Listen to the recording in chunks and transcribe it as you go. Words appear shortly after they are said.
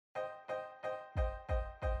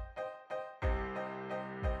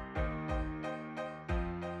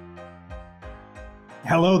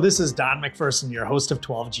Hello, this is Don McPherson, your host of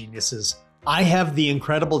 12 Geniuses. I have the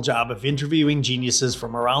incredible job of interviewing geniuses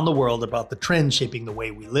from around the world about the trends shaping the way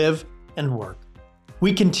we live and work.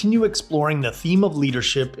 We continue exploring the theme of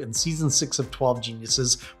leadership in Season 6 of 12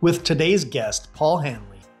 Geniuses with today's guest, Paul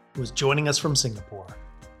Hanley, who is joining us from Singapore.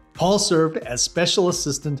 Paul served as Special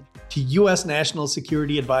Assistant to U.S. National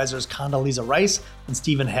Security Advisors Condoleezza Rice and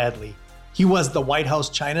Stephen Hadley. He was the White House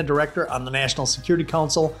China Director on the National Security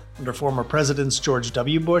Council under former Presidents George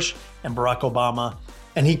W. Bush and Barack Obama,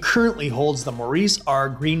 and he currently holds the Maurice R.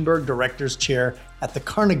 Greenberg Director's Chair at the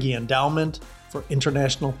Carnegie Endowment for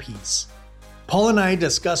International Peace. Paul and I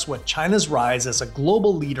discuss what China's rise as a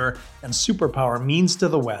global leader and superpower means to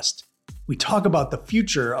the West. We talk about the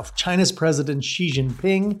future of China's President Xi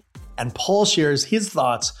Jinping, and Paul shares his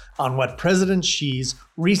thoughts on what President Xi's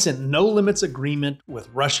recent no-limits agreement with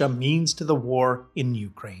Russia means to the war in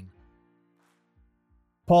Ukraine.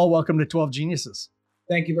 Paul, welcome to 12 Geniuses.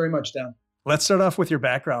 Thank you very much, Don. Let's start off with your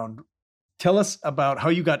background. Tell us about how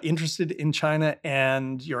you got interested in China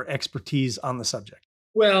and your expertise on the subject.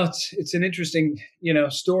 Well, it's an interesting,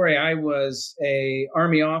 story. I was a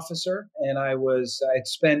Army officer, and I'd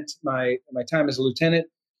spent my time as a lieutenant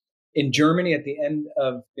in Germany at the end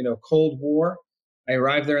of, Cold War. I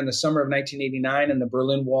arrived there in the summer of 1989, and the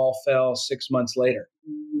Berlin Wall fell 6 months later.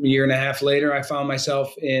 A year and a half later, I found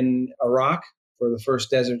myself in Iraq for the first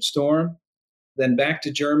Desert Storm, then back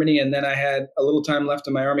to Germany, and then I had a little time left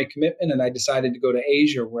of my Army commitment, and I decided to go to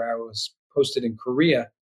Asia, where I was posted in Korea.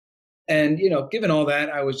 And, given all that,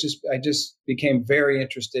 I just became very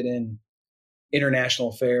interested in international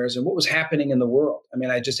affairs and what was happening in the world. I mean,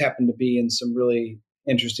 I just happened to be in some really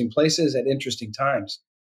interesting places at interesting times.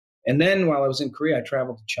 And then while I was in Korea, I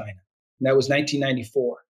traveled to China, and that was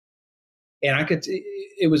 1994. And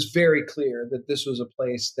it was very clear that this was a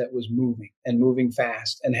place that was moving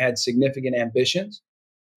fast and had significant ambitions,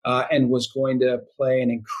 and was going to play an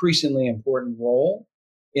increasingly important role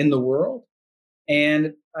in the world.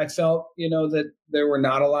 And I felt, that there were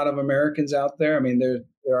not a lot of Americans out there. I mean,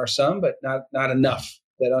 there are some, but not enough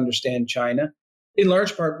that understand China, in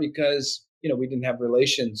large part because, we didn't have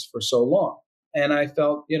relations for so long. And I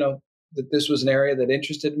felt, that this was an area that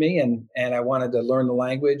interested me, and I wanted to learn the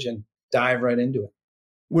language and dive right into it.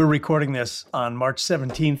 We're recording this on March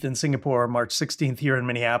 17th in Singapore, March 16th here in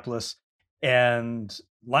Minneapolis. And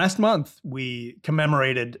last month, we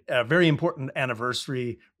commemorated a very important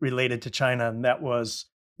anniversary related to China, and that was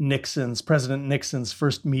President Nixon's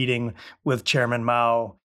first meeting with Chairman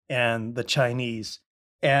Mao and the Chinese.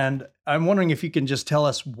 And I'm wondering if you can just tell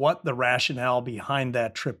us what the rationale behind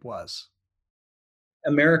that trip was.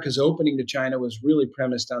 America's opening to China was really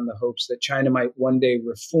premised on the hopes that China might one day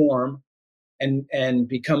reform and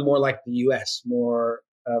become more like the U.S., more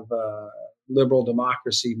of a liberal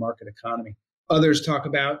democracy, market economy. Others talk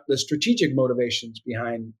about the strategic motivations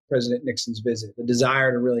behind President Nixon's visit, the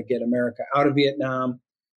desire to really get America out of Vietnam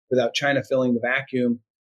without China filling the vacuum.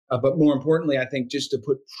 But more importantly, I think just to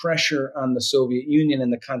put pressure on the Soviet Union in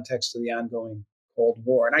the context of the ongoing Cold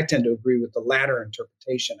War. And I tend to agree with the latter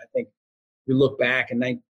interpretation. I think you look back in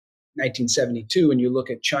 1972 and you look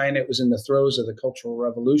at China, it was in the throes of the Cultural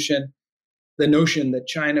Revolution. The notion that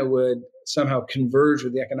China would somehow converge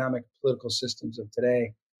with the economic and political systems of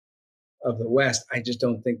today of the West, I just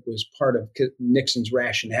don't think was part of Nixon's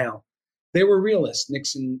rationale. They were realists,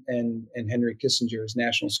 Nixon and Henry Kissinger as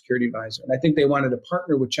National Security Advisor. And I think they wanted to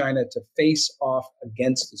partner with China to face off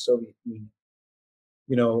against the Soviet Union,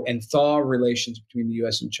 and thaw relations between the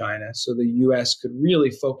U.S. and China so the U.S. could really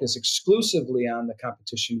focus exclusively on the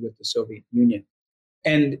competition with the Soviet Union.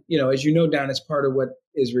 And, as you know, Don, it's part of what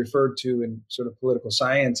is referred to in sort of political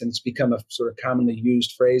science, and it's become a sort of commonly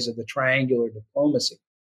used phrase of the triangular diplomacy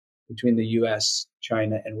between the U.S.,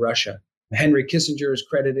 China, and Russia. Henry Kissinger is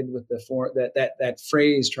credited with that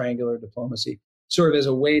phrase, triangular diplomacy, sort of as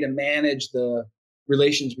a way to manage the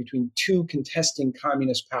relations between two contesting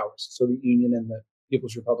communist powers, the Soviet Union and the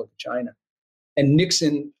People's Republic of China. And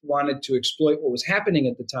Nixon wanted to exploit what was happening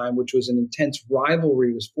at the time, which was an intense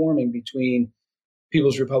rivalry was forming between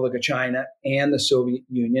People's Republic of China and the Soviet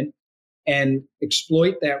Union, and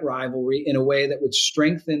exploit that rivalry in a way that would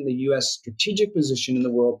strengthen the U.S. strategic position in the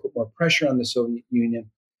world, put more pressure on the Soviet Union.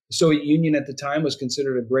 The Soviet Union at the time was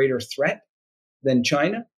considered a greater threat than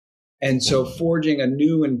China. And so forging a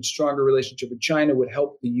new and stronger relationship with China would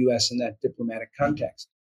help the U.S. in that diplomatic context.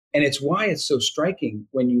 And it's why it's so striking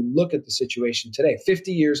when you look at the situation today.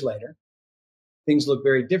 50 years later, things look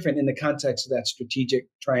very different in the context of that strategic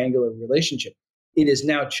triangular relationship. It is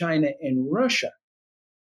now China and Russia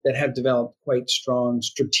that have developed quite strong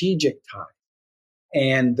strategic ties.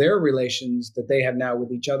 And their relations that they have now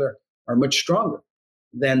with each other are much stronger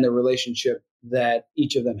than the relationship that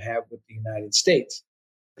each of them have with the United States.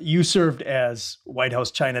 You served as White House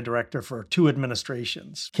China director for 2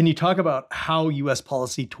 administrations. Can you talk about how U.S.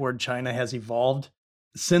 policy toward China has evolved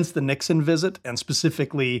since the Nixon visit and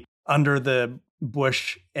specifically under the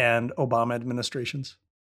Bush and Obama administrations?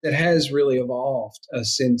 It has really evolved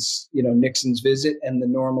since Nixon's visit and the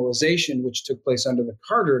normalization, which took place under the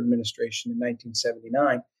Carter administration in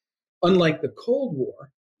 1979. Unlike the Cold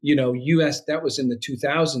War, U.S. that was in the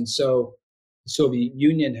 2000s, so the Soviet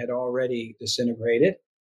Union had already disintegrated.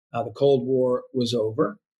 The Cold War was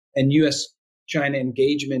over, and U.S.-China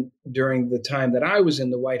engagement during the time that I was in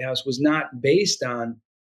the White House was not based on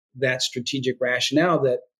that strategic rationale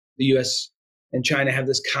that the U.S. and China have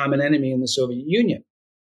this common enemy in the Soviet Union.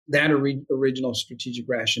 That original strategic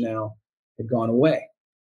rationale had gone away.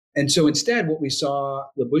 And so instead, what we saw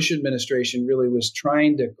the Bush administration really was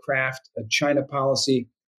trying to craft a China policy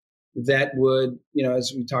that would,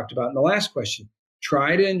 as we talked about in the last question,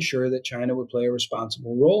 try to ensure that China would play a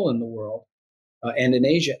responsible role in the world and in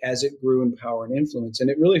Asia as it grew in power and influence. And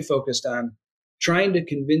it really focused on trying to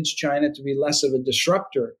convince China to be less of a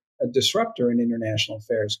disruptor in international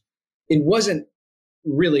affairs. It wasn't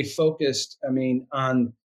really focused,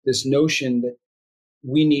 on this notion that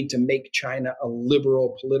we need to make China a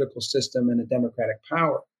liberal political system and a democratic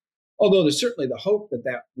power. Although there's certainly the hope that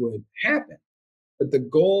that would happen. But the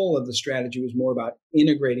goal of the strategy was more about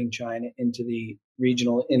integrating China into the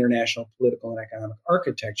regional, international, political, and economic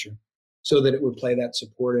architecture so that it would play that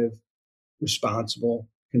supportive, responsible,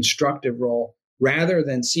 constructive role rather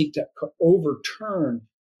than seek to overturn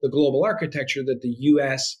the global architecture that the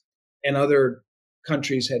U.S. and other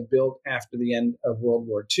countries had built after the end of World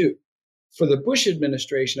War II. For the Bush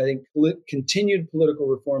administration, I think continued political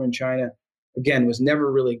reform in China, again, was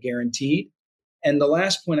never really guaranteed. And the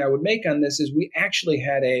last point I would make on this is we actually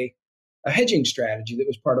had a hedging strategy that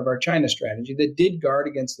was part of our China strategy that did guard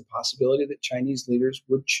against the possibility that Chinese leaders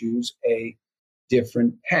would choose a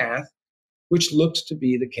different path, which looks to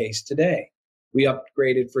be the case today. We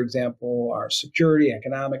upgraded, for example, our security,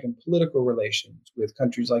 economic, and political relations with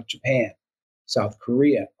countries like Japan, South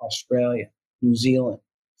Korea, Australia, New Zealand,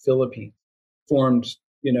 Philippines, formed,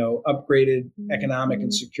 upgraded economic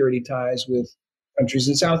and security ties with countries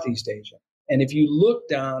in Southeast Asia. And if you look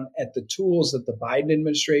down at the tools that the Biden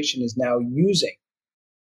administration is now using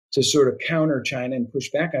to sort of counter China and push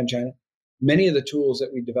back on China, many of the tools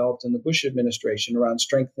that we developed in the Bush administration around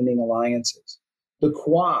strengthening alliances, the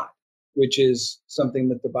Quad, which is something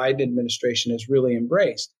that the Biden administration has really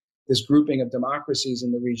embraced, this grouping of democracies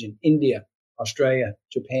in the region, India, Australia,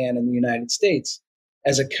 Japan, and the United States,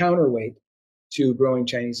 as a counterweight to growing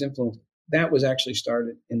Chinese influence. That was actually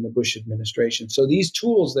started in the Bush administration. So these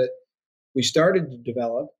tools that we started to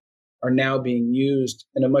develop are now being used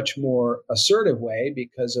in a much more assertive way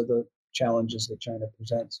because of the challenges that China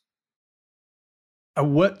presents.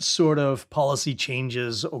 What sort of policy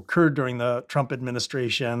changes occurred during the Trump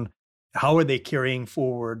administration? How are they carrying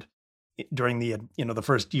forward during the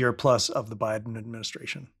first year plus of the Biden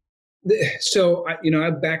administration? So, I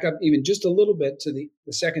back up even just a little bit to the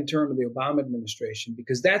second term of the Obama administration,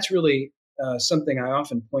 because that's really something I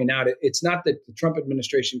often point out. It's not that the Trump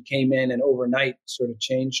administration came in and overnight sort of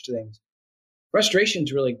changed things.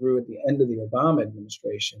 Frustrations really grew at the end of the Obama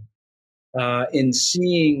administration in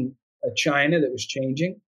seeing a China that was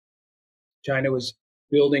changing. China was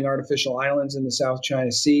building artificial islands in the South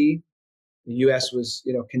China Sea. The U.S. was,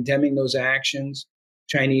 condemning those actions.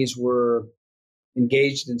 Chinese were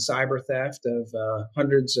engaged in cyber theft of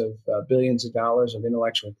hundreds of billions of dollars of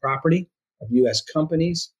intellectual property of U.S.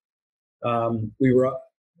 companies. We were,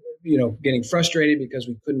 getting frustrated because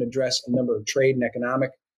we couldn't address a number of trade and economic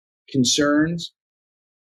concerns.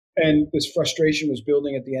 And this frustration was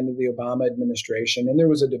building at the end of the Obama administration. And there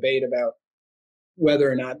was a debate about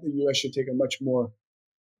whether or not the U.S. should take a much more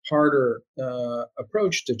harder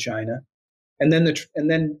approach to China. And then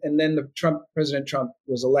President Trump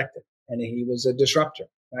was elected, and he was a disruptor,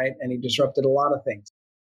 right? And he disrupted a lot of things.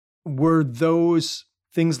 Were those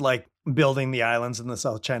things like building the islands in the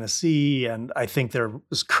South China Sea, and I think there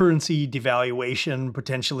was currency devaluation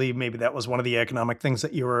potentially, maybe that was one of the economic things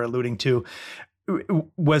that you were alluding to.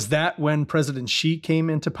 Was that when President Xi came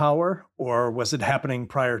into power, or was it happening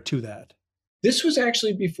prior to that? This was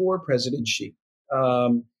actually before President Xi,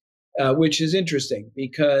 which is interesting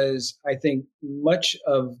because I think many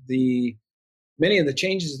of the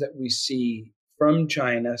changes that we see from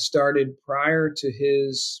China started prior to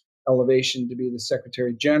his elevation to be the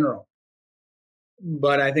Secretary General.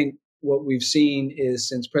 But I think what we've seen is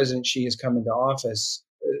since President Xi has come into office,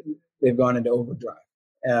 they've gone into overdrive.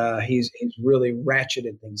 He's really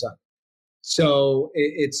ratcheted things up. So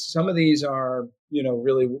it's some of these are,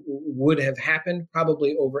 really would have happened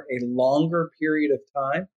probably over a longer period of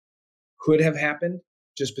time, could have happened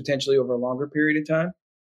just potentially over a longer period of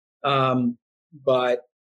time. But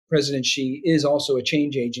President Xi is also a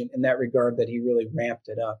change agent in that regard, that he really ramped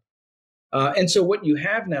it up. And so what you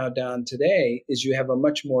have now, Don, today is you have a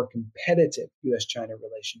much more competitive U.S.-China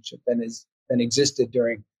relationship than existed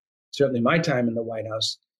during certainly my time in the White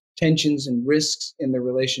House. Tensions and risks in the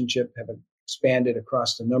relationship have expanded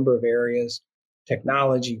across a number of areas: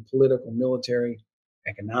 technology, political, military,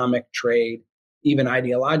 economic, trade, even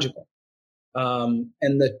ideological. And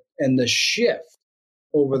the shift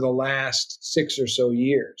over the last 6 or so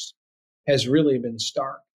years has really been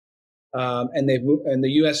stark. And the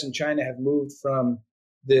U.S. and China have moved from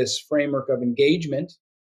this framework of engagement,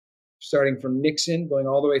 starting from Nixon, going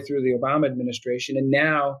all the way through the Obama administration, and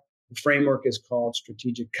now the framework is called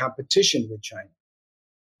strategic competition with China.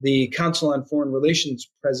 The Council on Foreign Relations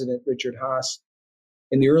President Richard Haass,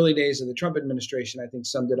 in the early days of the Trump administration, I think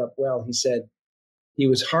summed it up well. He said he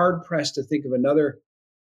was hard pressed to think of another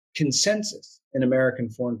consensus in American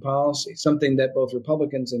foreign policy, something that both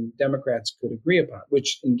Republicans and Democrats could agree upon,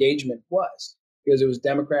 which engagement was, because it was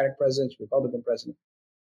Democratic presidents, Republican presidents.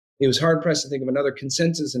 He was hard pressed to think of another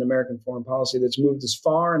consensus in American foreign policy that's moved as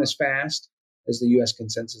far and as fast as the U.S.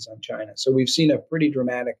 consensus on China. So we've seen a pretty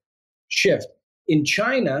dramatic shift. In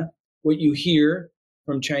China, what you hear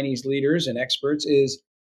from Chinese leaders and experts is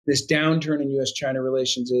this downturn in U.S.-China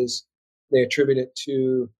relations is they attribute it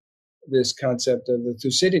to this concept of the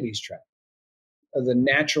Thucydides trap, of the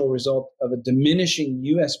natural result of a diminishing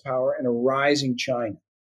U.S. power and a rising China.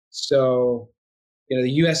 So, the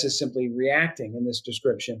U.S. is simply reacting in this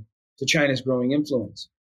description to China's growing influence.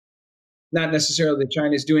 Not necessarily that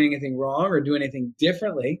China is doing anything wrong or doing anything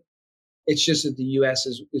differently. It's just that the U.S.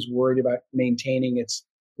 is worried about maintaining its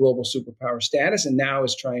global superpower status and now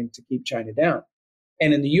is trying to keep China down.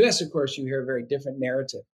 And in the U.S., of course, you hear a very different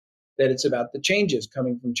narrative, that it's about the changes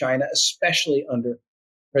coming from China, especially under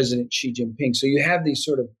President Xi Jinping. So you have these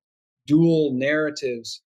sort of dual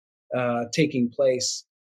narratives taking place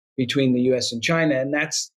between the U.S. and China. And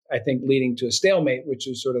that's, I think, leading to a stalemate, which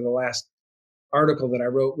was sort of the last article that I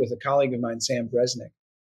wrote with a colleague of mine, Sam Bresnick.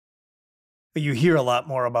 You hear a lot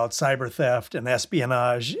more about cyber theft and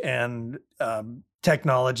espionage and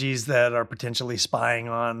technologies that are potentially spying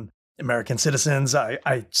on American citizens.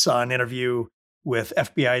 I saw an interview with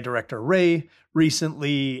FBI Director Wray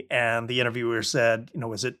recently, and the interviewer said,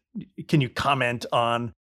 can you comment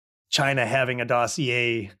on China having a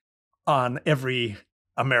dossier on every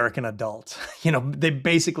American adult? They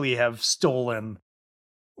basically have stolen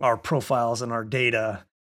our profiles and our data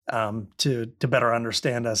to better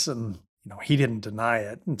understand us. And, he didn't deny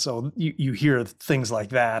it. And so you hear things like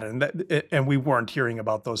that. And we weren't hearing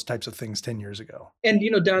about those types of things 10 years ago. And,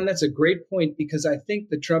 Don, that's a great point, because I think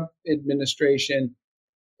the Trump administration,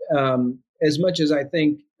 as much as I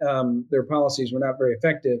think their policies were not very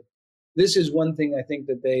effective, this is one thing I think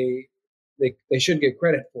that they should get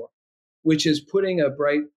credit for, which is putting a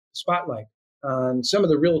bright spotlight on some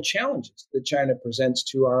of the real challenges that China presents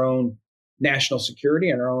to our own national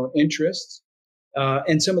security and our own interests,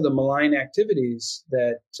 and some of the malign activities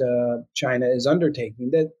that China is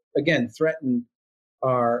undertaking that, again, threaten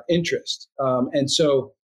our interest. And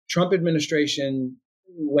so Trump administration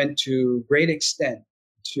went to great extent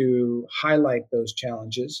to highlight those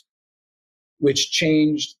challenges, which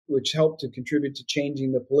helped to contribute to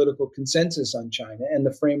changing the political consensus on China and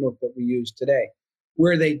the framework that we use today.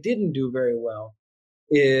 Where they didn't do very well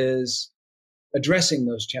is addressing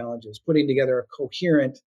those challenges, putting together a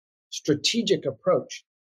coherent, strategic approach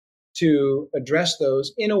to address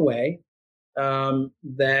those in a way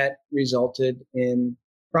that resulted in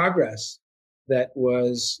progress that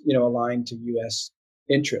was, aligned to U.S.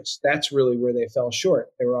 interests. That's really where they fell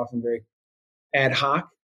short. They were often very ad hoc.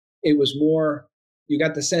 It was more, you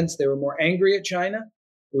got the sense they were more angry at China.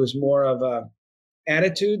 It was more of a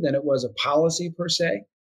attitude than it was a policy per se.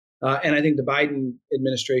 And I think the Biden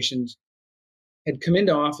administration had come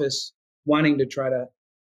into office wanting to try to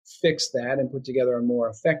fix that and put together a more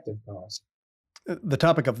effective policy. The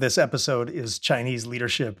topic of this episode is Chinese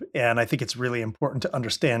leadership, and I think it's really important to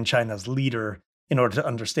understand China's leader in order to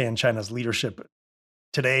understand China's leadership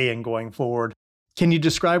today and going forward. Can you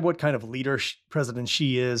describe what kind of leader President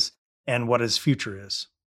Xi is and what his future is?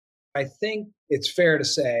 I think it's fair to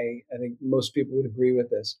say, I think most people would agree with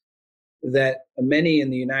this, that many in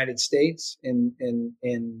the United States, in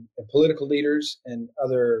political leaders and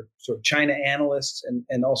other sort of China analysts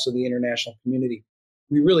and also the international community,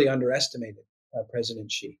 we really underestimated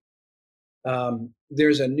President Xi.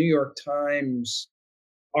 There's a New York Times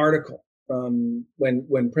article from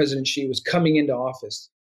when President Xi was coming into office.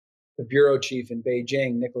 The bureau chief in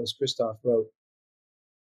Beijing, Nicholas Kristof, wrote,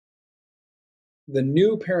 "The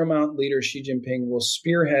new paramount leader, Xi Jinping, will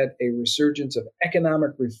spearhead a resurgence of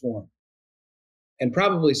economic reform and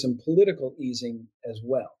probably some political easing as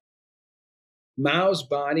well. Mao's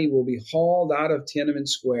body will be hauled out of Tiananmen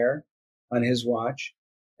Square on his watch,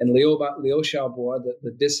 and Liu Xiaobo,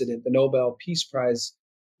 the dissident, the Nobel Peace Prize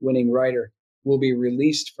winning writer, will be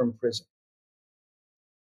released from prison."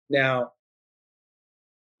 Now,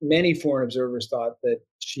 many foreign observers thought that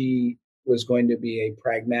Xi was going to be a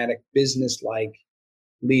pragmatic, business-like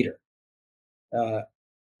leader.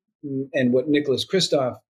 And what Nicholas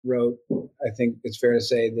Kristof wrote, I think it's fair to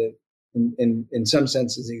say that in some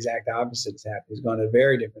senses, the exact opposite has happened. He's gone in a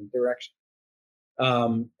very different direction.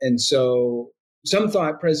 And so some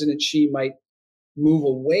thought President Xi might move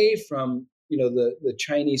away from, the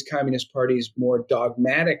Chinese Communist Party's more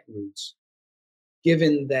dogmatic roots,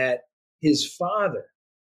 given that his father,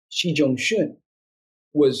 Xi Zhongxun,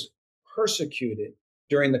 was persecuted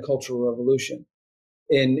during the Cultural Revolution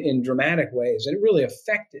in dramatic ways, and it really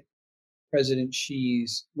affected President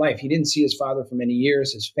Xi's life. He didn't see his father for many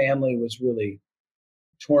years. His family was really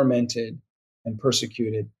tormented and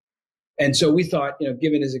persecuted. And so we thought,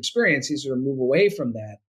 given his experience, he's sort of move away from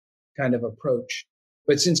that kind of approach.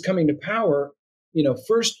 But since coming to power,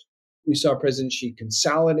 first we saw President Xi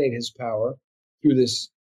consolidate his power through this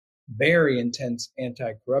very intense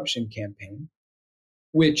anti-corruption campaign,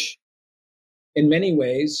 which in many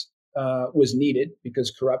ways was needed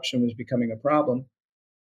because corruption was becoming a problem.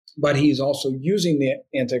 But he's also using the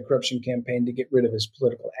anti-corruption campaign to get rid of his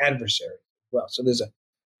political adversary as well. So there's a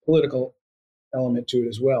political element to it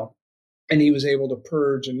as well. And he was able to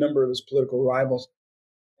purge a number of his political rivals.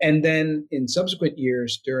 And then in subsequent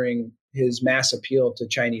years, during his mass appeal to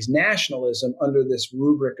Chinese nationalism under this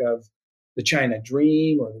rubric of the China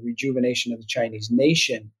Dream or the rejuvenation of the Chinese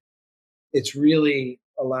nation, it's really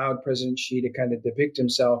allowed President Xi to kind of depict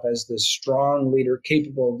himself as this strong leader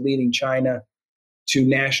capable of leading China to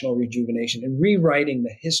national rejuvenation and rewriting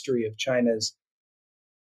the history of China's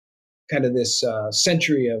kind of this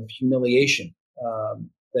century of humiliation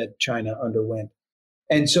that China underwent.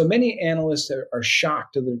 And so many analysts are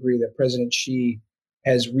shocked to the degree that President Xi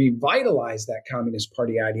has revitalized that Communist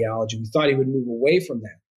Party ideology. We thought he would move away from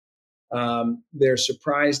that. They're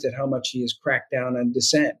surprised at how much he has cracked down on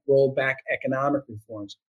dissent, rolled back economic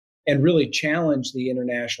reforms, and really challenged the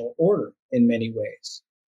international order in many ways.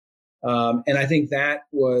 And I think that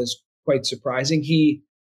was quite surprising.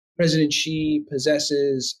 President Xi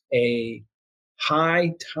possesses a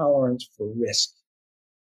high tolerance for risk.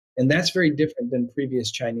 And that's very different than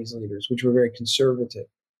previous Chinese leaders, which were very conservative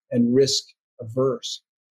and risk averse.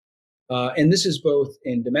 And this is both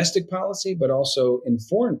in domestic policy, but also in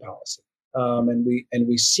foreign policy. And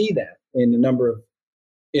we see that in a number of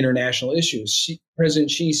international issues.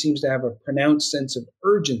 President Xi seems to have a pronounced sense of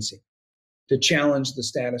urgency to challenge the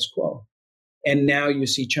status quo. And now you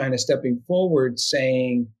see China stepping forward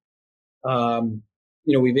saying,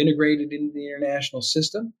 we've integrated into the international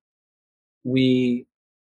system.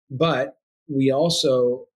 But we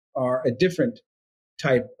also are a different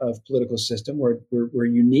type of political system. We're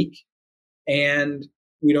unique, and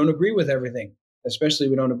we don't agree with everything. Especially,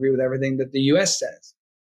 we don't agree with everything that the U.S. says.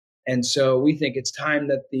 And so we think it's time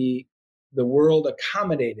that the world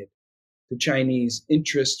accommodated the Chinese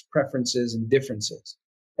interests, preferences, and differences.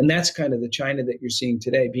 And that's kind of the China that you're seeing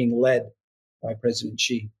today being led by President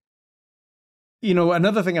Xi.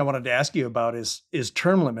 Another thing I wanted to ask you about is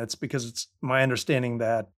term limits, because it's my understanding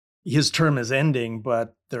that his term is ending,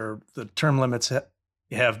 but the term limits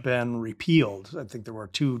have been repealed. I think there were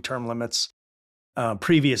 2 term limits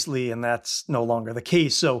previously, and that's no longer the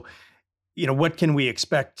case. So, what can we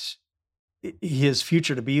expect his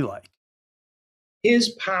future to be like? His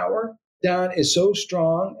power, Don, is so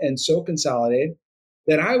strong and so consolidated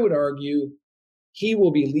that I would argue he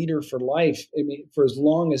will be leader for life. I mean, for as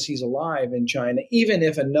long as he's alive in China, even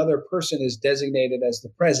if another person is designated as the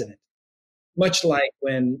president. Much like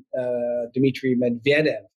when Dmitry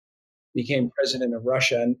Medvedev became president of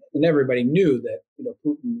Russia, and everybody knew that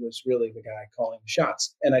Putin was really the guy calling the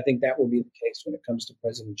shots. And I think that will be the case when it comes to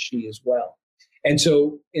President Xi as well. And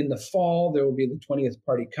so in the fall, there will be the 20th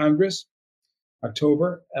Party Congress,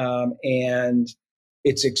 October, and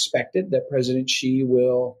it's expected that President Xi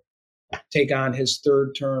will take on his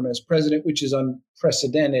 3rd term as president, which is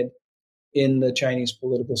unprecedented in the Chinese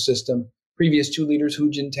political system. Previous 2 leaders,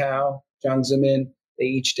 Hu Jintao, Jiang Zemin, they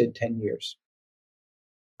each did 10 years.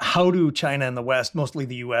 How do China and the West, mostly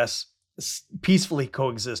the U.S., peacefully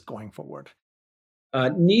coexist going forward?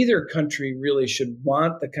 Neither country really should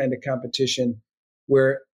want the kind of competition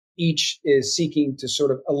where each is seeking to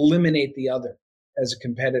sort of eliminate the other as a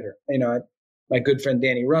competitor. My good friend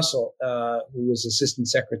Danny Russell, who was Assistant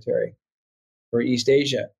Secretary for East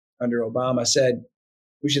Asia under Obama, said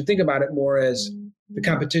we should think about it more as the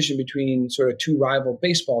competition between sort of two rival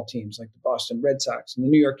baseball teams like the Boston Red Sox and the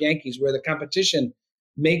New York Yankees, where the competition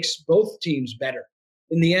makes both teams better.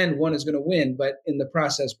 In the end, one is going to win, but in the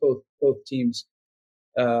process, both teams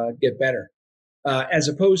get better, as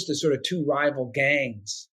opposed to sort of two rival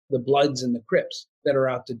gangs, the Bloods and the Crips, that are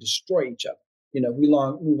out to destroy each other. If we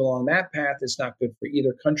move along that path, it's not good for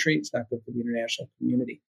either country. It's not good for the international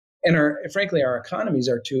community. And frankly, our economies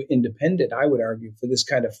are too independent, I would argue, for this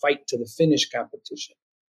kind of fight to the finish competition.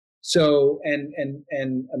 So, and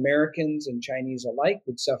Americans and Chinese alike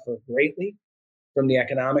would suffer greatly from the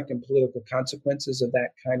economic and political consequences of that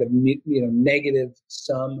kind of negative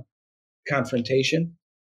sum confrontation.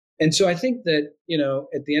 And so I think that,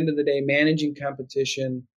 at the end of the day, managing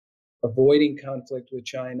competition, avoiding conflict with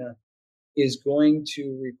China is going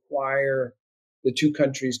to require the two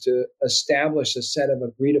countries to establish a set of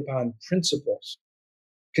agreed upon principles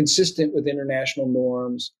consistent with international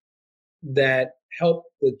norms that help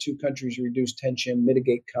the two countries reduce tension,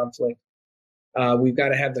 mitigate conflict. We've got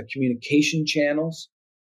to have the communication channels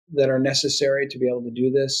that are necessary to be able to do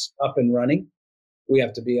this up and running. We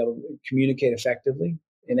have to be able to communicate effectively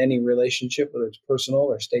in any relationship, whether it's personal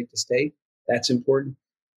or state to state. That's important.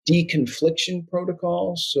 Deconfliction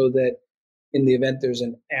protocols, so that in the event there's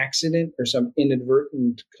an accident or some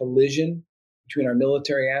inadvertent collision between our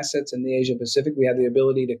military assets and the Asia Pacific, we have the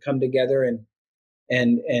ability to come together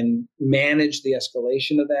and manage the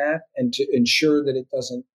escalation of that and to ensure that it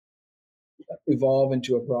doesn't evolve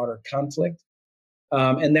into a broader conflict.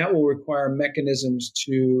 And that will require mechanisms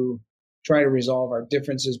to try to resolve our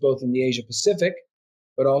differences, both in the Asia Pacific,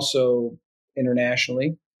 but also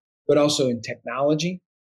internationally, but also in technology,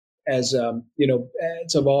 as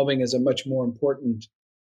it's evolving as a much more important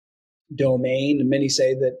domain. And many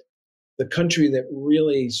say that the country that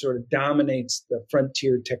really sort of dominates the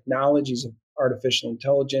frontier technologies of artificial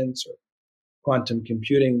intelligence or quantum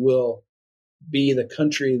computing will be the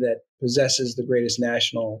country that possesses the greatest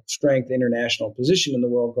national strength, international position in the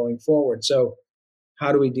world going forward. So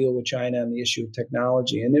how do we deal with China on the issue of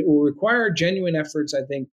technology? And it will require genuine efforts, I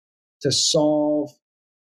think, to solve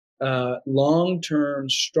long-term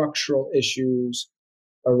structural issues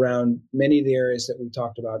around many of the areas that we've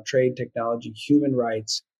talked about: trade, technology, human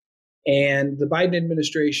rights. And the Biden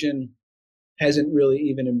administration hasn't really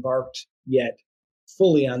even embarked yet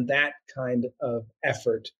fully on that kind of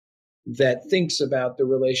effort that thinks about the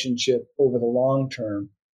relationship over the long term.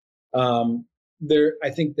 I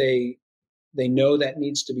think they know that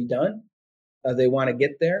needs to be done. They want to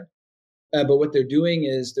get there, but what they're doing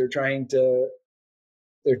is they're trying to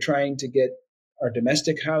get our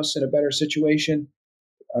domestic house in a better situation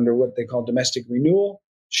under what they call domestic renewal,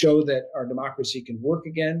 show that our democracy can work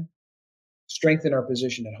again, strengthen our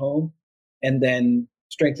position at home, and then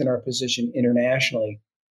strengthen our position internationally,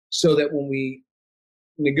 so that when we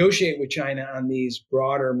negotiate with China on these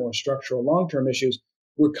broader, more structural, long-term issues,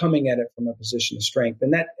 we're coming at it from a position of strength.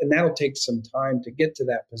 And that'll take some time to get to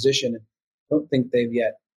that position. I don't think they've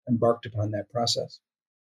yet embarked upon that process.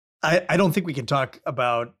 I don't think we can talk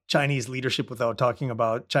about Chinese leadership without talking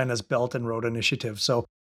about China's Belt and Road Initiative. So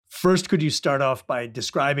first, could you start off by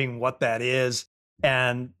describing what that is?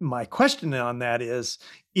 And my question on that is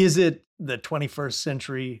it the 21st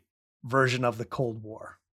century version of the Cold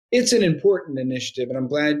War? It's an important initiative, and I'm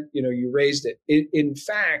glad you raised it. It, in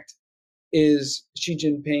fact, is Xi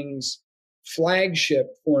Jinping's flagship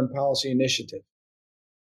foreign policy initiative.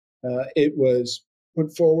 It was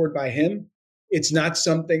put forward by him. It's not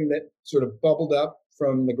something that sort of bubbled up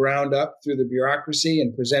from the ground up through the bureaucracy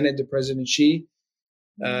and presented to President Xi.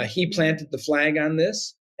 He planted the flag on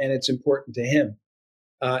this, and it's important to him.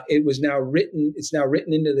 It's now written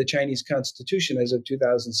into the Chinese constitution as of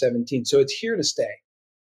 2017. So it's here to stay.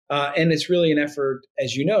 And it's really an effort,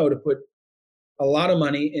 as you know, to put a lot of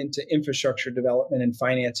money into infrastructure development and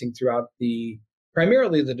financing throughout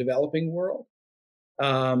primarily the developing world.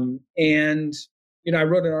 And I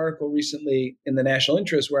wrote an article recently in the National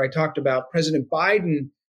Interest where I talked about President Biden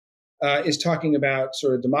is talking about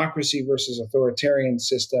sort of democracy versus authoritarian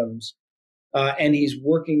systems. And he's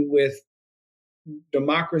working with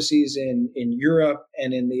democracies in Europe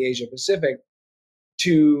and in the Asia Pacific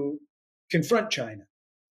to confront China.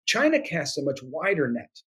 China casts a much wider net,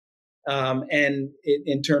 and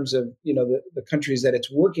in terms of the countries that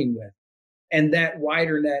it's working with. And that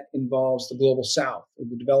wider net involves the global south, or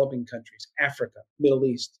the developing countries, Africa, Middle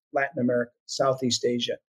East, Latin America, Southeast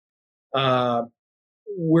Asia.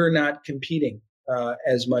 We're not competing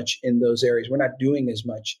as much in those areas. We're not doing as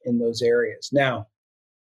much in those areas. Now,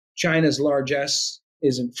 China's largesse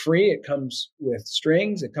isn't free. It comes with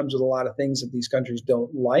strings. It comes with a lot of things that these countries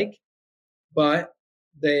don't like, but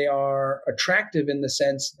they are attractive in the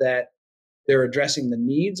sense that they're addressing the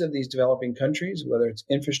needs of these developing countries, whether it's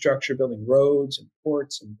infrastructure, building roads and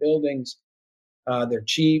ports and buildings. They're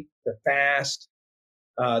cheap, they're fast.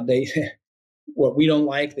 They what we don't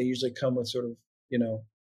like, they usually come with sort of,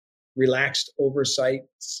 relaxed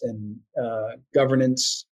oversights and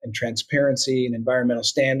governance and transparency and environmental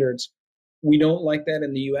standards. We don't like that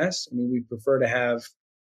in the US. I mean, we prefer to have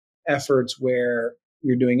efforts where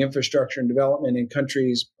you're doing infrastructure and development in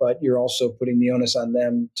countries, but you're also putting the onus on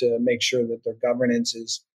them to make sure that their governance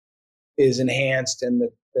is enhanced and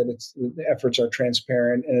that the efforts are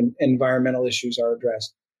transparent and environmental issues are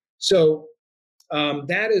addressed. So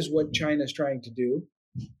that is what China is trying to do.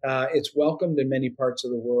 It's welcomed in many parts of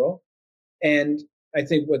the world. And I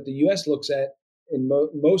think what the U.S. looks at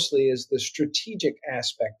mostly is the strategic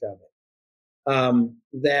aspect of it,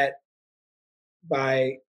 that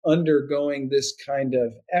by undergoing this kind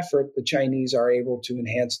of effort, the Chinese are able to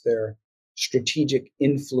enhance their strategic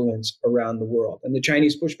influence around the world. And the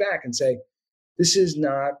Chinese push back and say, this is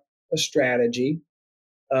not a strategy.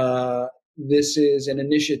 This is an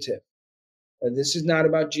initiative. This is not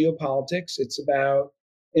about geopolitics. It's about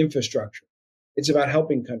infrastructure. It's about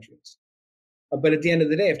helping countries. But at the end of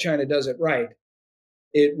the day, if China does it right,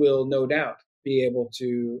 it will no doubt be able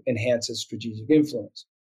to enhance its strategic influence.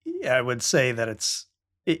 Yeah, I would say that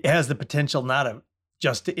it has the potential not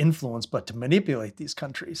just to influence, but to manipulate these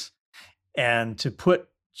countries and to put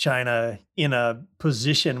China in a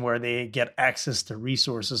position where they get access to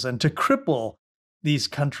resources and to cripple these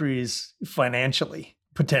countries financially,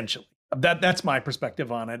 potentially. That's my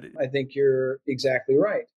perspective on it. I think you're exactly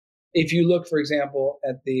right. If you look, for example,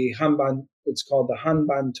 at the it's called the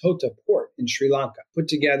Hambantota port in Sri Lanka, put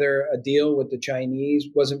together a deal with the Chinese,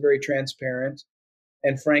 wasn't very transparent.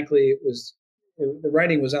 And frankly, the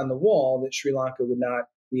writing was on the wall that Sri Lanka would not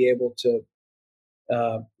be able to,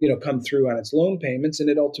 come through on its loan payments, and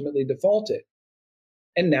it ultimately defaulted.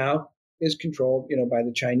 And now is controlled, by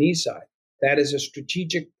the Chinese side. That is a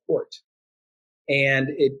strategic port, and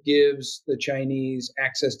it gives the Chinese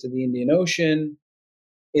access to the Indian Ocean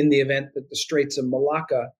in the event that the Straits of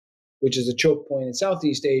Malacca, which is a choke point in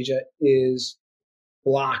Southeast Asia, is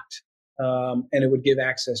blocked. And it would give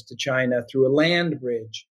access to China through a land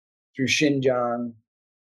bridge through Xinjiang,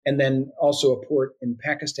 and then also a port in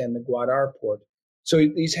Pakistan, the Gwadar port. So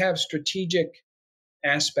these have strategic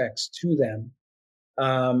aspects to them,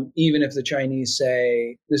 even if the Chinese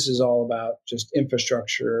say this is all about just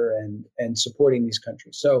infrastructure and supporting these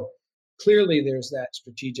countries. So clearly there's that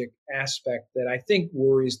strategic aspect that I think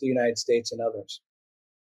worries the United States and others.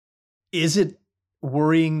 Is it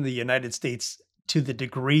worrying the United States to the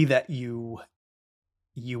degree that you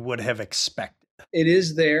would have expected? It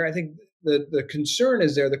is there. I think the concern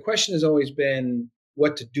is there. The question has always been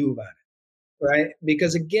what to do about it, right?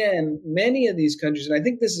 Because again, many of these countries, and I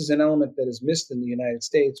think this is an element that is missed in the United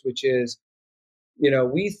States, which is,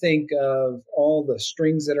 we think of all the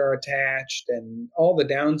strings that are attached and all the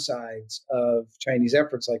downsides of Chinese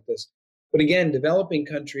efforts like this. But again, developing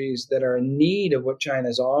countries that are in need of what China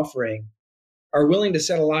is offering are willing to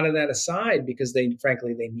set a lot of that aside because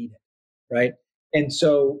frankly, they need it, right? And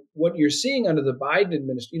so what you're seeing under the Biden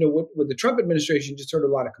administration, with the Trump administration, just heard a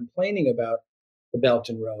lot of complaining about the Belt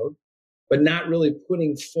and Road, but not really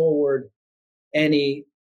putting forward any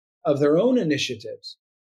of their own initiatives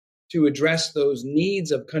to address those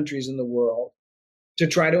needs of countries in the world to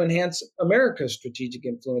try to enhance America's strategic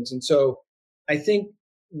influence. And so I think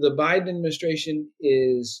the Biden administration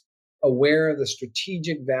is aware of the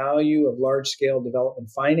strategic value of large-scale development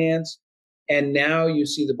finance. And now you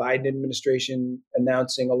see the Biden administration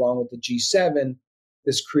announcing, along with the G7,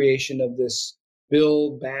 this creation of this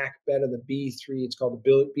Build Back Better, the B3, it's called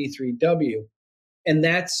the B3W. And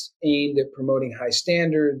that's aimed at promoting high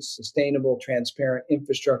standards, sustainable, transparent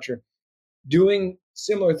infrastructure, doing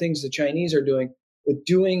similar things the Chinese are doing, but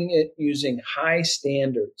doing it using high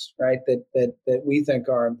standards, right, that we think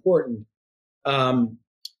are important.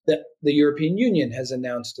 That the European Union has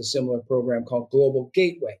announced a similar program called Global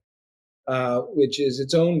Gateway, which is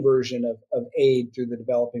its own version of aid through the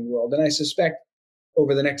developing world. And I suspect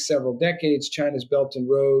over the next several decades, China's Belt and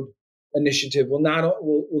Road Initiative will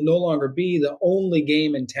no longer be the only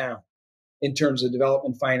game in town in terms of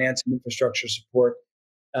development finance and infrastructure support.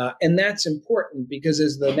 And that's important because,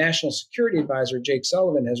 as the National Security Advisor, Jake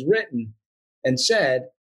Sullivan, has written and said,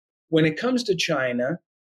 when it comes to China,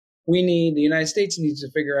 the United States needs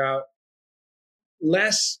to figure out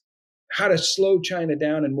less how to slow China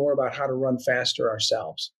down and more about how to run faster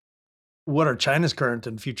ourselves. What are China's current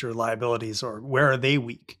and future liabilities, or where are they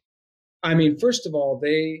weak? I mean, first of all,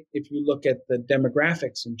 if you look at the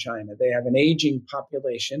demographics in China, they have an aging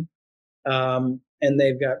population, and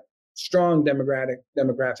they've got strong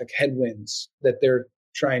demographic headwinds that they're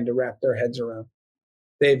trying to wrap their heads around.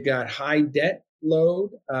 They've got high debt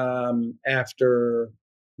load after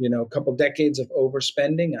a couple decades of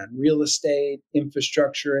overspending on real estate,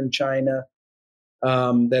 infrastructure in China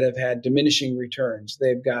that have had diminishing returns.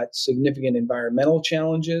 They've got significant environmental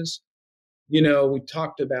challenges. We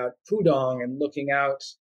talked about Pudong and looking out,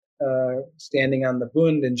 standing on the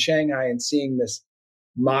Bund in Shanghai and seeing this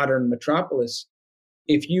modern metropolis.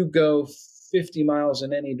 If you go 50 miles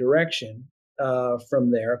in any direction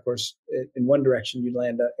from there, of course, in one direction you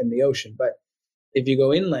land in the ocean, but if you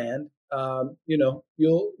go inland, you'll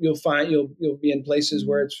be in places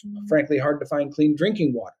where it's frankly hard to find clean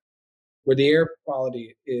drinking water, where the air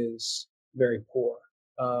quality is very poor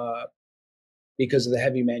because of the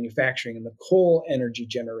heavy manufacturing and the coal energy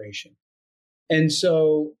generation. And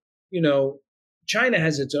so, China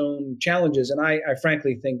has its own challenges. And I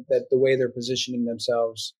frankly think that the way they're positioning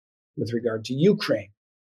themselves with regard to Ukraine,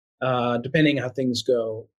 depending how things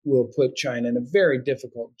go, will put China in a very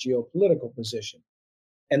difficult geopolitical position.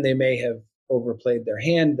 And they may have overplayed their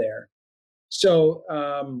hand there. So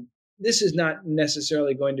this is not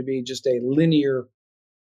necessarily going to be just a linear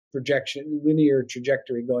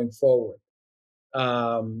trajectory going forward.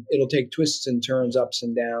 It'll take twists and turns, ups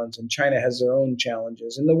and downs, and China has their own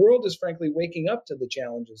challenges. And the world is frankly waking up to the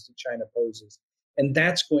challenges that China poses. And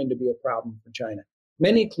that's going to be a problem for China.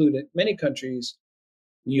 Many countries,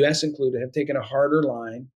 the US included, have taken a harder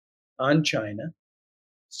line on China,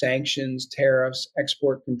 sanctions, tariffs,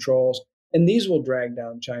 export controls, and these will drag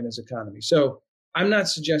down China's economy. So I'm not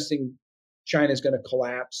suggesting China is going to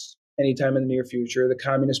collapse anytime in the near future. The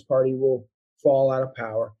Communist Party will fall out of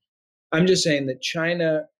power. I'm just saying that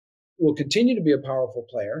China will continue to be a powerful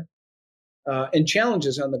player and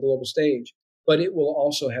challenges on the global stage, but it will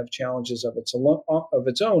also have challenges of its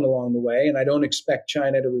own along the way. And I don't expect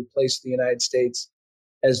China to replace the United States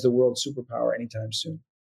as the world superpower anytime soon.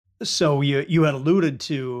 So you had alluded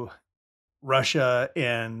to Russia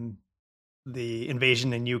and the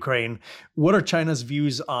invasion in Ukraine. What are China's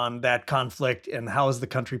views on that conflict, and how is the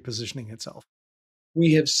country positioning itself?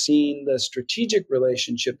 We have seen the strategic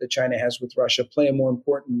relationship that China has with Russia play a more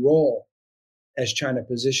important role as China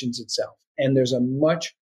positions itself. And there's a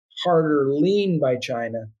much harder lean by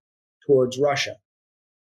China towards Russia.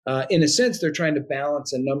 In a sense, they're trying to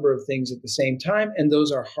balance a number of things at the same time, and those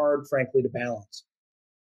are hard, frankly, to balance.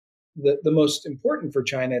 The most important for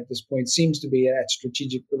China at this point seems to be that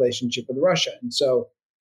strategic relationship with Russia. And so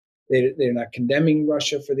they're not condemning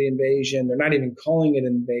Russia for the invasion. They're not even calling it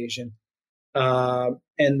an invasion.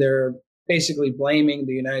 And they're basically blaming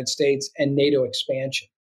the United States and NATO expansion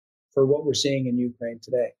for what we're seeing in Ukraine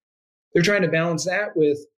today. They're trying to balance that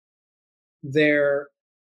with their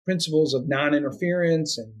principles of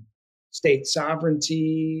non-interference and state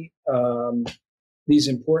sovereignty, these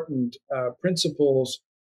important principles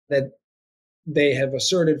that they have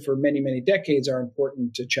asserted for many, many decades are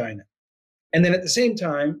important to China. And then at the same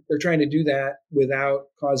time, they're trying to do that without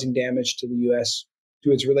causing damage to the U.S.,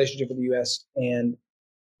 to its relationship with the U.S. and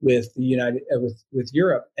with the with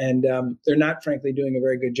Europe. And they're not, frankly, doing a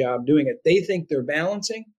very good job doing it. They think they're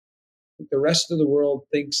balancing. The rest of the world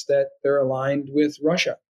thinks that they're aligned with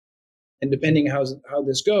Russia. And depending how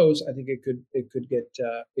this goes, I think it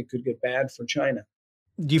could get bad for China.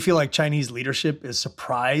 Do you feel like Chinese leadership is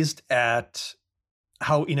surprised at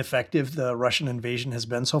how ineffective the Russian invasion has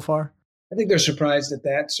been so far? I think they're surprised at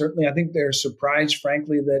that. Certainly, I think they're surprised,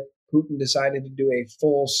 frankly, that Putin decided to do a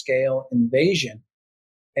full-scale invasion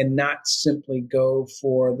and not simply go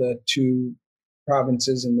for the two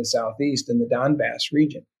provinces in the southeast in the Donbass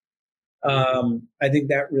region. I think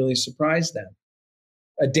that really surprised them.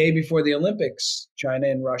 A day before the Olympics, China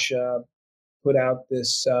and Russia put out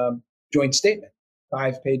this joint statement,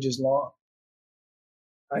 5 pages long.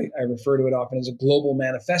 I refer to it often as a global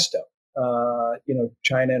manifesto.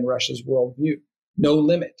 China and Russia's worldview. No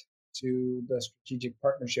limit to the strategic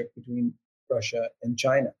partnership between Russia and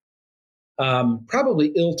China.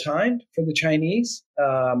 Probably ill-timed for the Chinese.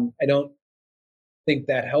 I don't think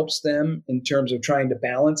that helps them in terms of trying to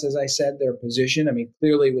balance, as I said, their position. I mean,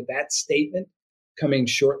 clearly with that statement coming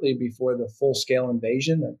shortly before the full-scale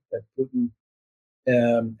invasion that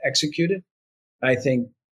Putin executed, I think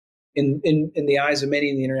in the eyes of many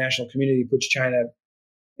in the international community, puts China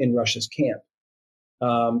in Russia's camp.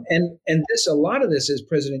 And a lot of this is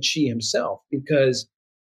President Xi himself, because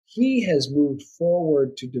he has moved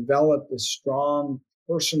forward to develop this strong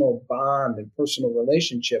personal bond and personal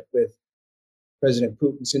relationship with President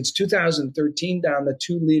Putin. Since 2013 down, the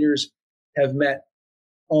two leaders have met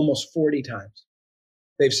almost 40 times.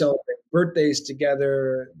 They've celebrated birthdays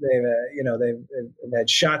together. They've had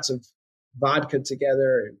shots of vodka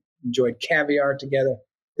together, enjoyed caviar together.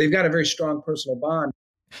 They've got a very strong personal bond.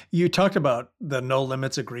 You talked about the no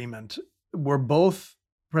limits agreement. Were both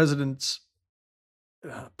presidents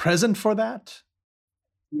present for that?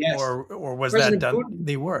 Yes. Or was President that done? Putin,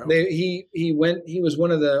 they were. He was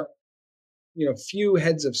one of the few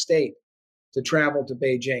heads of state to travel to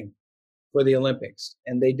Beijing for the Olympics,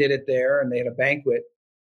 and they did it there, and they had a banquet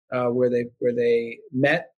where they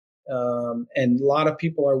met, and a lot of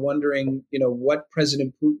people are wondering, what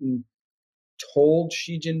President Putin told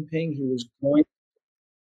Xi Jinping he was going.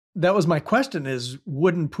 That was my question: is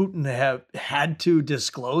wouldn't Putin have had to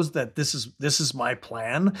disclose that this is my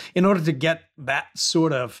plan in order to get that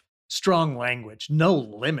sort of strong language? No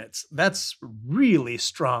limits. That's really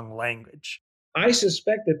strong language. I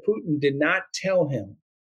suspect that Putin did not tell him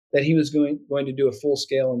that he was going to do a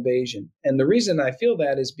full-scale invasion. And the reason I feel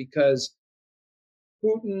that is because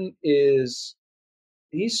Putin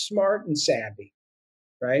he's smart and savvy,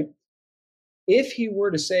 right? If he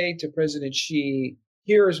were to say to President Xi,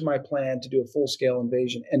 here's my plan to do a full-scale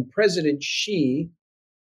invasion, and President Xi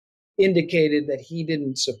indicated that he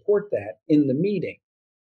didn't support that in the meeting,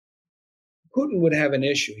 Putin would have an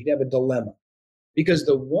issue. He'd have a dilemma, because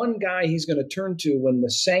the one guy he's going to turn to when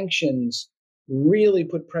the sanctions really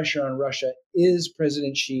put pressure on Russia is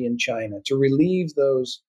President Xi in China, to relieve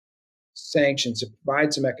those sanctions, to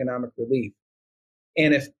provide some economic relief.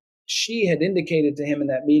 And if Xi had indicated to him in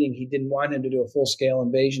that meeting he didn't want him to do a full-scale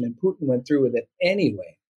invasion, and Putin went through with it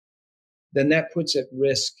anyway, then that puts at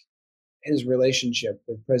risk his relationship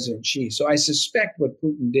with President Xi. So I suspect what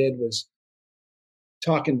Putin did was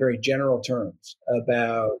talk in very general terms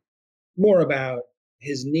more about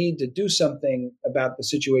his need to do something about the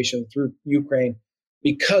situation through Ukraine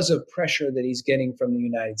because of pressure that he's getting from the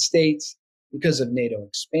United States, because of NATO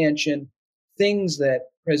expansion, things that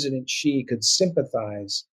President Xi could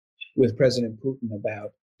sympathize with President Putin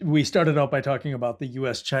about. We started out by talking about the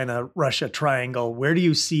US, China, Russia triangle. Where do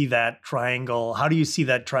you see that triangle? How do you see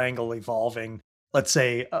that triangle evolving? Let's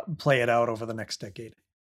say, play it out over the next decade.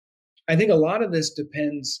 I think a lot of this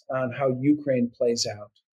depends on how Ukraine plays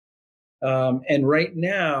out. And right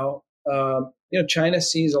now, China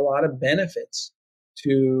sees a lot of benefits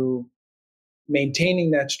to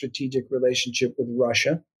maintaining that strategic relationship with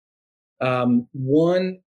Russia.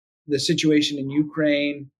 One, the situation in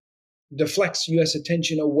Ukraine deflects U.S.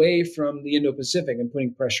 attention away from the Indo-Pacific and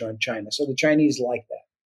putting pressure on China. So the Chinese like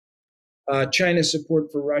that. China's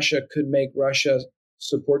support for Russia could make Russia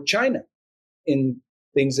support China in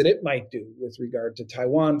things that it might do with regard to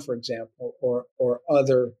Taiwan, for example, or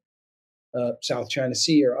other South China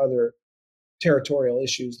Sea or other territorial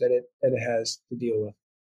issues that it has to deal with.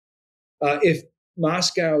 If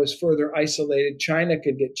Moscow is further isolated, China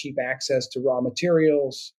could get cheap access to raw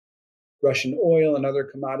materials. Russian oil and other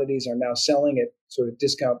commodities are now selling at sort of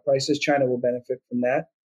discount prices. China will benefit from that.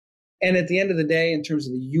 And at the end of the day, in terms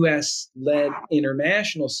of the U.S.-led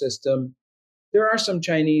international system, there are some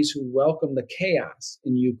Chinese who welcome the chaos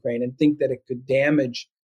in Ukraine and think that it could damage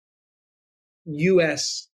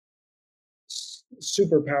U.S.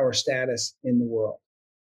 superpower status in the world.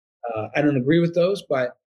 I don't agree with those,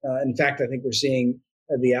 but in fact, I think we're seeing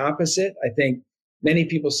the opposite. I think many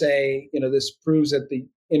people say, this proves that the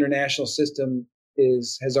international system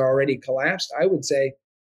has already collapsed. I would say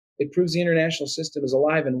it proves the international system is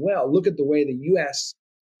alive and well. Look at the way the U.S.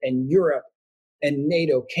 and Europe and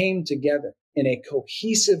NATO came together in a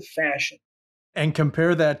cohesive fashion. And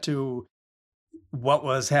compare that to what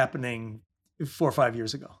was happening 4 or 5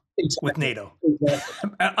 years ago. Exactly. With NATO.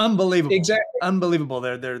 Exactly. Unbelievable. Exactly. Unbelievable.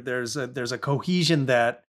 There's a cohesion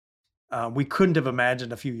that we couldn't have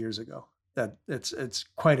imagined a few years ago. That it's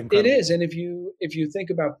quite incredible. It is. And if you think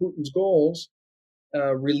about Putin's goals,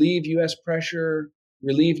 relieve U.S. pressure,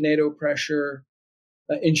 relieve NATO pressure,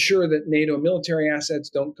 ensure that NATO military assets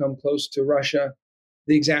don't come close to Russia,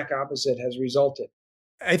 the exact opposite has resulted.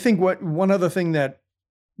 I think one other thing that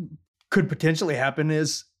could potentially happen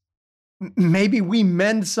is maybe we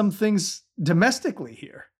mend some things domestically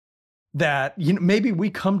here. That maybe we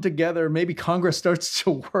come together, maybe Congress starts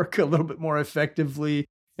to work a little bit more effectively,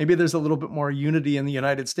 maybe there's a little bit more unity in the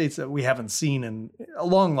United States that we haven't seen in a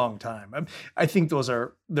long, long time. I think those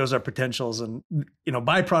are potentials and,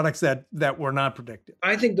 byproducts that were not predicted.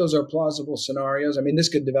 I think those are plausible scenarios. I mean, this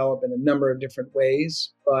could develop in a number of different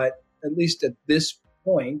ways, but at least at this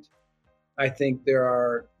point, I think there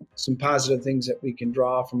are some positive things that we can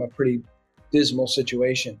draw from a pretty dismal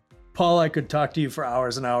situation. Paul, I could talk to you for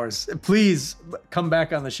hours and hours. Please come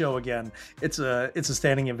back on the show again. It's a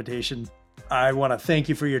standing invitation. I want to thank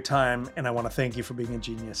you for your time, and I want to thank you for being a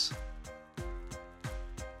genius.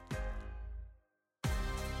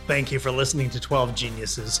 Thank you for listening to 12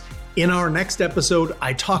 Geniuses. In our next episode,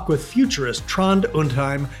 I talk with futurist Trond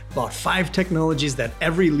Undheim about 5 technologies that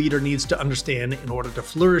every leader needs to understand in order to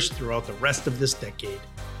flourish throughout the rest of this decade.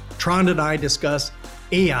 Trond and I discuss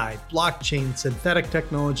AI, blockchain, synthetic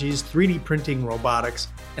technologies, 3D printing, robotics,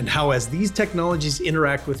 and how as these technologies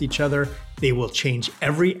interact with each other, they will change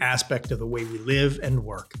every aspect of the way we live and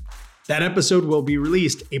work. That episode will be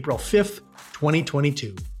released April 5th,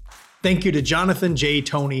 2022. Thank you to Jonathan J.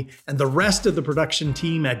 Tony and the rest of the production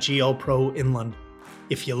team at GL Pro in London.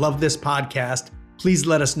 If you love this podcast, please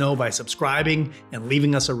let us know by subscribing and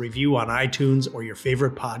leaving us a review on iTunes or your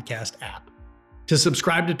favorite podcast app. To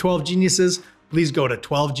subscribe to 12 Geniuses, please go to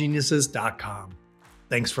 12geniuses.com.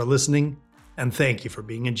 Thanks for listening, and thank you for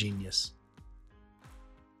being a genius.